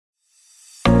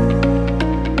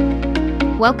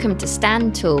Welcome to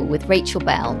Stand Tall with Rachel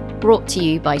Bell, brought to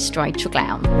you by Stride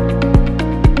Tregown.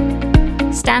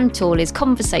 Stand Tall is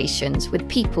conversations with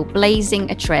people blazing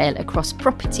a trail across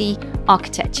property,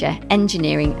 architecture,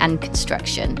 engineering and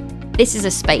construction. This is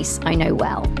a space I know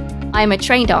well. I am a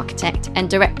trained architect and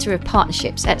Director of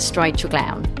Partnerships at Stride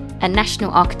Tregown, a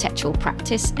national architectural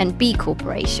practice and B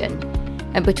Corporation.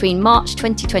 And between March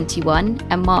 2021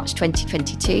 and March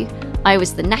 2022, I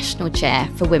was the National Chair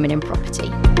for Women in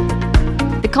Property.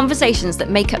 The conversations that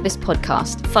make up this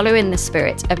podcast follow in the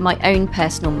spirit of my own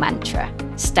personal mantra,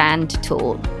 stand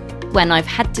tall. When I've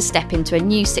had to step into a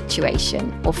new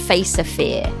situation or face a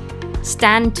fear,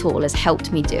 Stand Tall has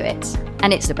helped me do it.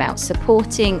 And it's about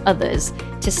supporting others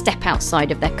to step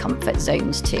outside of their comfort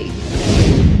zones too.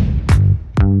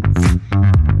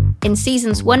 In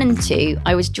seasons 1 and 2,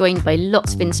 I was joined by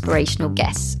lots of inspirational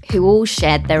guests who all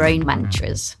shared their own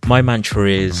mantras. My mantra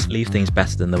is leave things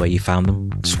better than the way you found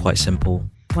them. It's quite simple.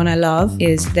 One I love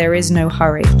is there is no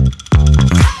hurry.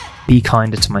 Be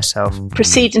kinder to myself.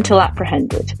 Proceed until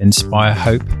apprehended. Inspire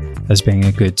hope as being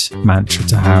a good mantra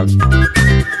to have.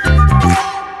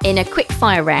 In a quick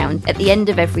fire round at the end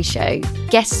of every show,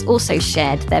 guests also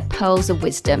shared their pearls of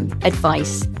wisdom,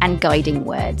 advice, and guiding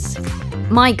words.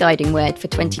 My guiding word for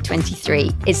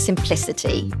 2023 is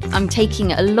simplicity. I'm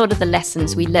taking a lot of the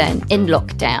lessons we learned in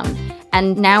lockdown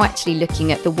and now actually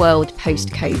looking at the world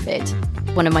post-COVID.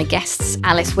 One of my guests,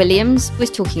 Alice Williams,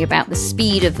 was talking about the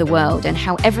speed of the world and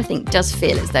how everything does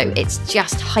feel as though it's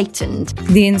just heightened.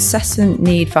 The incessant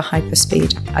need for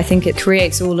hyperspeed. I think it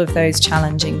creates all of those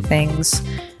challenging things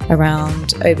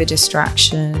around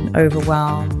over-distraction,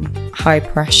 overwhelm, high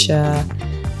pressure,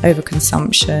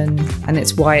 overconsumption, and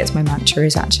it's why it's my mantra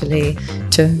is actually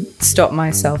to stop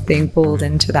myself being pulled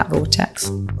into that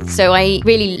vortex. So I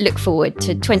really look forward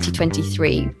to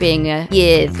 2023 being a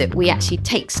year that we actually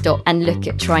take stock and look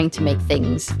at trying to make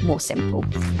things more simple.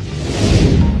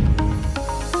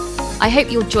 I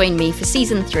hope you'll join me for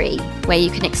season 3, where you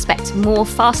can expect more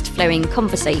fast-flowing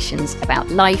conversations about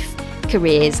life,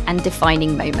 careers and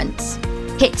defining moments.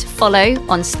 Hit follow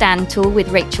on Stand Tall with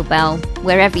Rachel Bell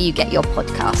wherever you get your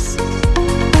podcasts.